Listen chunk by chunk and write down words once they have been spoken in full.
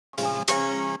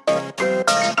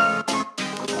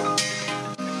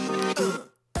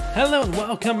Hello and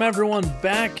welcome everyone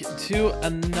back to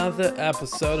another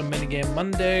episode of Minigame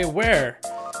Monday, where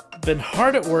I've been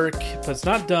hard at work, but it's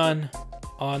not done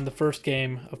on the first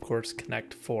game, of course,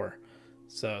 Connect 4.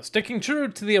 So sticking true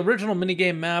to the original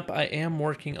minigame map, I am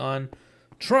working on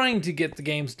trying to get the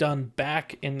games done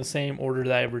back in the same order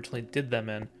that I originally did them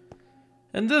in.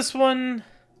 And this one,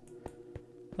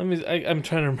 I'm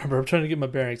trying to remember, I'm trying to get my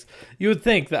bearings. You would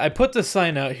think that I put the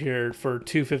sign out here for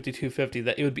 250, 250,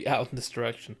 that it would be out in this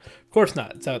direction. Of course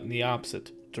not, it's out in the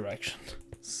opposite direction.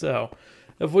 So,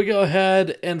 if we go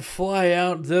ahead and fly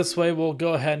out this way, we'll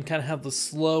go ahead and kind of have the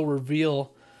slow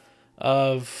reveal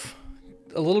of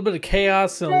a little bit of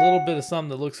chaos and a little bit of something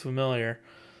that looks familiar.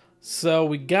 So,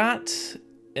 we got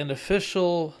an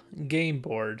official game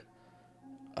board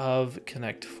of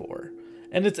Connect 4.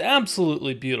 And it's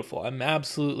absolutely beautiful. I'm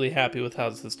absolutely happy with how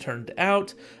this has turned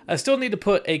out. I still need to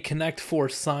put a Connect 4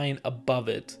 sign above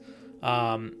it.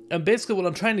 And basically what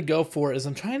I'm trying to go for is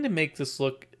I'm trying to make this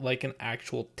look like an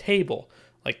actual table,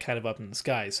 like kind of up in the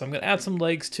sky. So I'm going to add some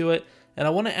legs to it, and I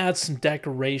want to add some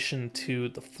decoration to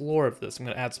the floor of this. I'm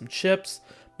going to add some chips,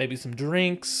 maybe some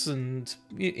drinks, and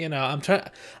you know,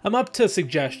 I'm up to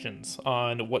suggestions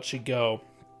on what should go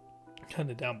kind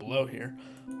of down below here.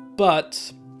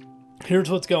 But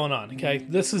here's what's going on, okay?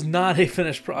 This is not a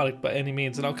finished product by any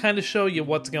means, and I'll kind of show you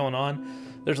what's going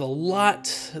on. There's a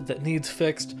lot that needs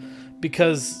fixed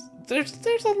because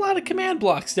there's a lot of command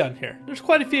blocks down here. There's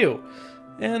quite a few,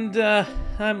 and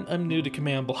I'm new to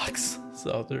command blocks,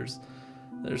 so there's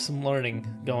some learning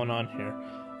going on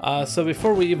here. So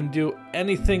before we even do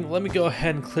anything, let me go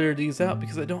ahead and clear these out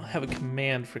because I don't have a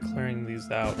command for clearing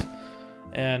these out.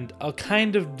 And I'll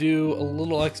kind of do a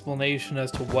little explanation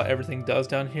as to what everything does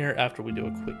down here after we do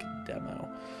a quick demo.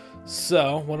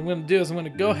 So what I'm going to do is I'm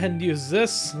going to go ahead and use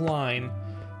this line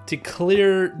to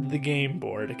clear the game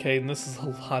board, okay? And this is a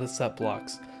lot of set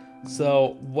blocks.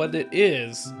 So what it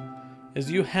is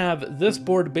you have this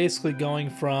board basically going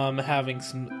from having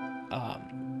some,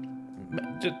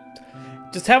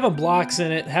 just having blocks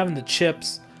in it, having the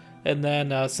chips, and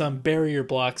then some barrier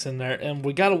blocks in there, and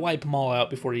we gotta wipe them all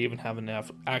out before you even have an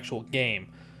actual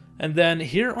game. And then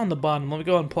here on the bottom, let me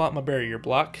go ahead and pull out my barrier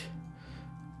block.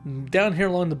 Down here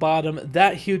along the bottom,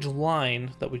 that huge line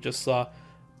that we just saw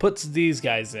puts these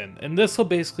guys in, and this will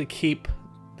basically keep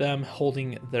them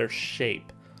holding their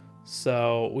shape.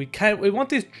 So we want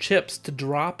these chips to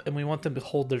drop, and we want them to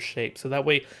hold their shape, so that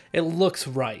way it looks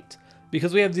right.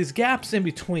 Because we have these gaps in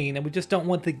between, and we just don't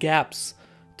want the gaps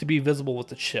to be visible with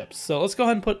the chips. So let's go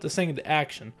ahead and put this thing into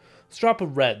action. Let's drop a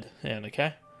red in,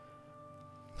 okay?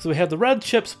 So we have the red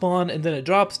chip spawn, and then it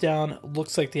drops down,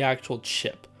 looks like the actual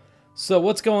chip. So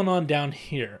what's going on down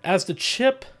here? As the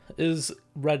chip is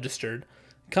registered,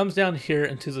 it comes down here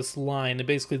into this line, and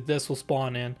basically this will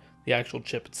spawn in the actual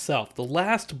chip itself. The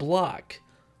last block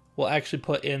will actually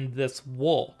put in this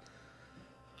wool.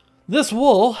 This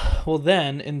wool will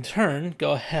then, in turn,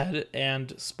 go ahead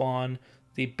and spawn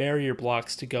the barrier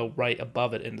blocks to go right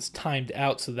above it, and it's timed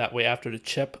out so that way after the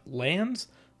chip lands,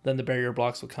 then the barrier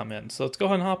blocks will come in. So let's go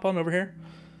ahead and hop on over here,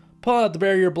 pull out the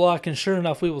barrier block, and sure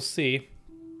enough we will see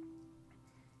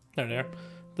there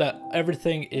that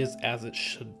everything is as it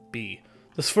should be.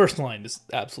 This first line is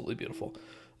absolutely beautiful.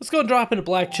 Let's go and drop in a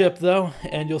black chip though,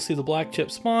 and you'll see the black chip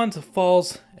spawns,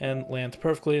 falls, and lands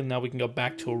perfectly, and now we can go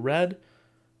back to a red,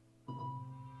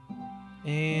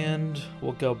 and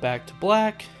we'll go back to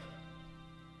black.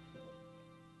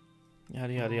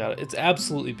 Yada yada yada. It's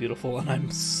absolutely beautiful, and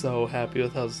I'm so happy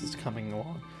with how this is coming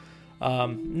along.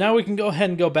 Now we can go ahead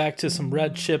and go back to some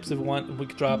red chips if we want. We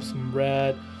could drop some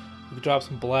red, we could drop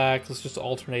some black. Let's just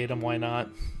alternate them, why not?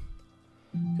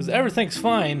 Because everything's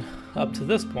fine up to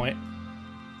this point.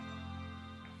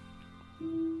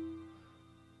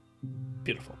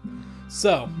 Beautiful.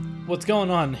 So, what's going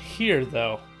on here,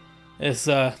 though, is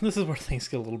this is where things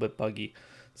get a little bit buggy.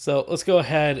 So, let's go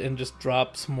ahead and just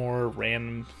drop some more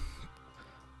random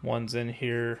ones in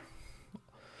here.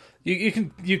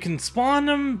 You can spawn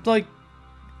them like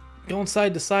going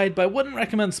side to side, but I wouldn't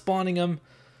recommend spawning them.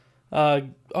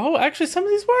 Oh, actually, some of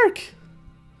these work.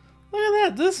 Look at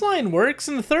that. This line works,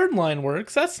 and the third line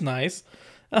works. That's nice.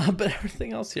 But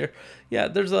everything else here, yeah,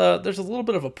 there's a little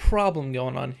bit of a problem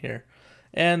going on here,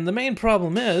 and the main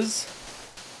problem is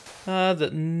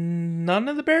that none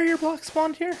of the barrier blocks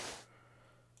spawned here.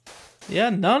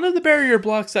 Yeah, none of the barrier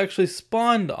blocks actually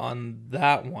spawned on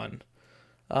that one.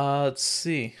 Let's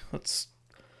see.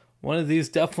 One of these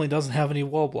definitely doesn't have any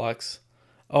wall blocks.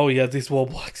 Oh yeah, these wall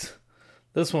blocks.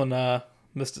 This one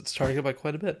missed its target by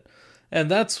quite a bit. And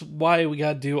that's why we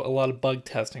gotta do a lot of bug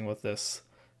testing with this.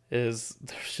 Is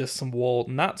there's just some wool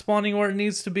not spawning where it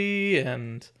needs to be,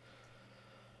 and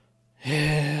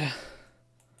Yeah.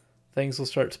 Things will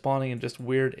start spawning in just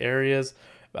weird areas.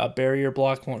 A barrier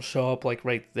block won't show up like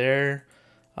right there.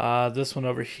 This one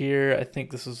over here, I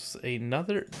think this is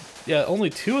another... Yeah, only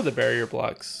 2 of the barrier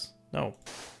blocks. No.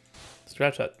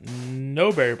 Scratch that.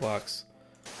 No barrier blocks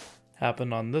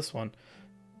happened on this one.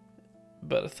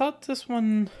 But I thought this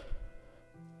one...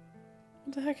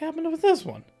 What the heck happened with this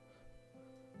one?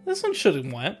 This one should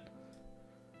have went.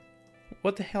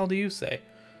 What the hell do you say?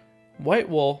 White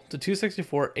wool to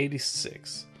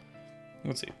 264.86.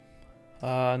 Let's see.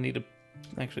 Need to...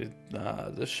 Actually,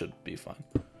 this should be fine.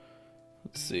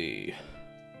 Let's see.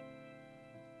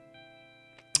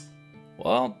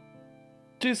 Well,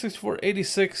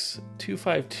 264.86,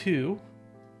 252.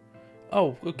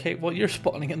 Oh, okay. Well, you're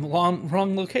spawning in the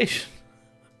wrong location.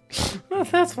 Well,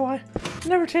 that's why. I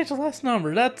never changed the last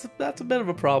number. That's a bit of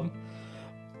a problem.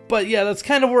 But yeah, that's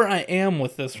kind of where I am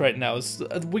with this right now.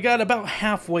 We got about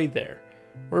halfway there.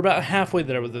 We're about halfway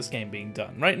there with this game being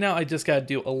done. Right now, I just got to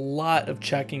do a lot of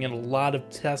checking and a lot of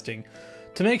testing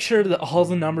to make sure that all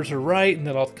the numbers are right and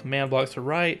that all the command blocks are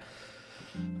right.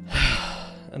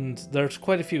 And there's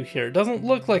quite a few here. It doesn't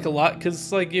look like a lot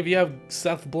because, like, if you have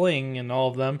Seth Bling and all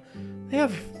of them, they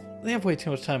have way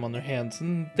too much time on their hands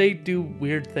and they do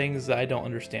weird things that I don't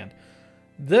understand.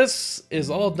 This is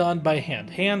all done by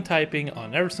hand typing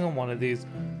on every single one of these,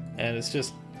 and it's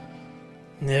just,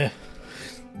 yeah.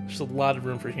 There's a lot of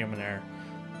room for human error.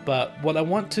 But what I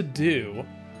want to do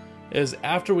is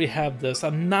after we have this,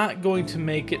 I'm not going to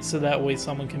make it so that way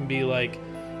someone can be like,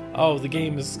 oh, the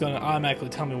game is going to automatically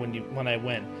tell me when I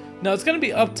win. No, it's going to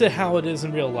be up to how it is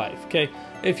in real life, okay?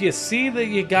 If you see that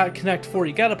you got Connect 4,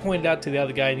 you got to point it out to the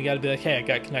other guy, and you got to be like, hey, I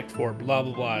got Connect 4, blah,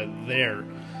 blah, blah, there.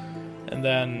 And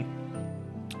then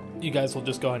you guys will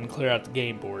just go ahead and clear out the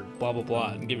game board, blah, blah,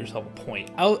 blah, and give yourself a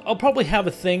point. I'll probably have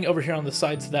a thing over here on the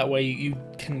side so that way you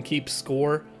can keep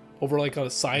score over like on a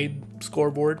side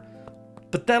scoreboard.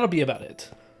 But that'll be about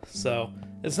it. So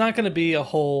it's not going to be a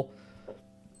whole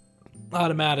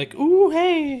automatic, ooh,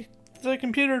 hey, the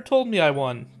computer told me I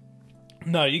won.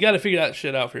 No, you got to figure that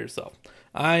shit out for yourself.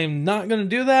 I'm not going to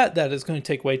do that. That is going to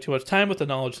take way too much time with the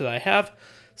knowledge that I have.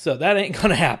 So that ain't going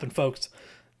to happen, folks.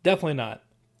 Definitely not.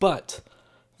 But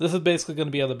this is basically going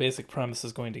to be how the basic premise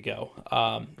is going to go.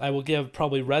 I will give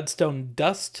probably redstone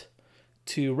dust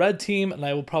to red team, and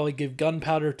I will probably give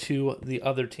gunpowder to the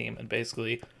other team. And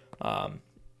basically,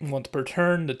 once per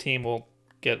turn, the team will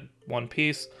get 1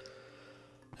 piece.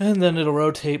 And then it'll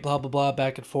rotate, blah, blah, blah,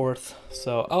 back and forth.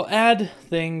 So I'll add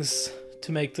things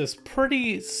to make this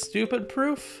pretty stupid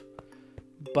proof.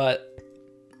 But,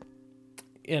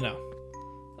 you know,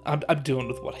 I'm doing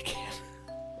with what I can.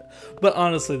 But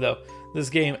honestly, though, this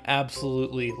game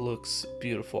absolutely looks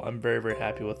beautiful. I'm very, very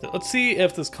happy with it. Let's see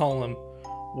if this column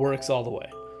works all the way.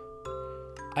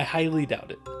 I highly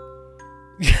doubt it.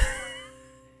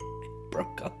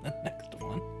 Broke on the next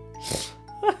one.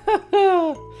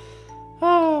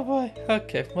 Oh boy.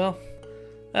 Okay, well,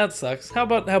 that sucks. How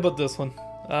about this one?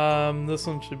 This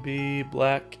one should be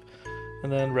black,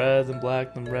 and then red, then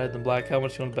black, then red, then black. How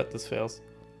much you want to bet this fails?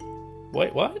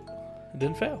 Wait, what? It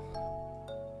didn't fail.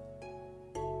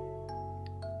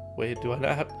 Wait, do I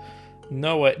not have...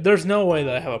 No way. There's no way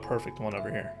that I have a perfect one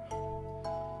over here.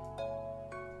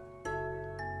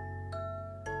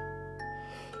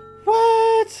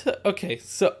 What? Okay,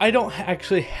 so I don't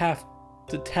actually have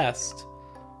to test.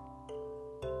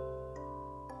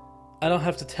 I don't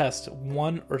have to test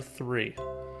 1 or 3.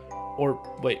 Or,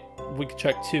 wait, we could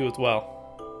check 2 as well.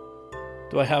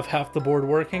 Do I have half the board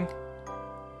working?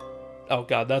 Oh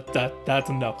god, that's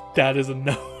a no. That is a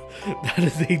no. That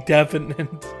is a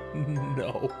definite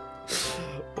no.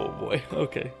 Oh boy.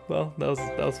 Okay. Well, that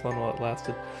was fun while it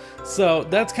lasted. So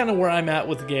that's kind of where I'm at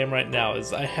with the game right now.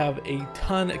 Is I have a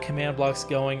ton of command blocks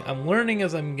going. I'm learning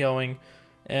as I'm going,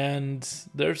 and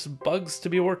there's bugs to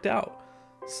be worked out.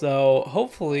 So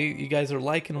hopefully you guys are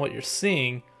liking what you're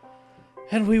seeing,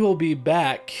 and we will be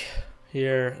back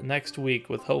here next week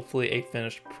with hopefully a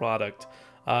finished product.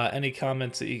 Any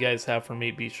comments that you guys have for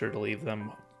me, be sure to leave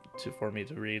them for me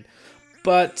to read.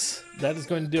 But that is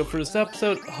going to do it for this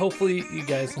episode. Hopefully you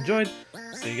guys enjoyed.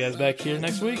 See you guys back here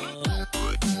next week.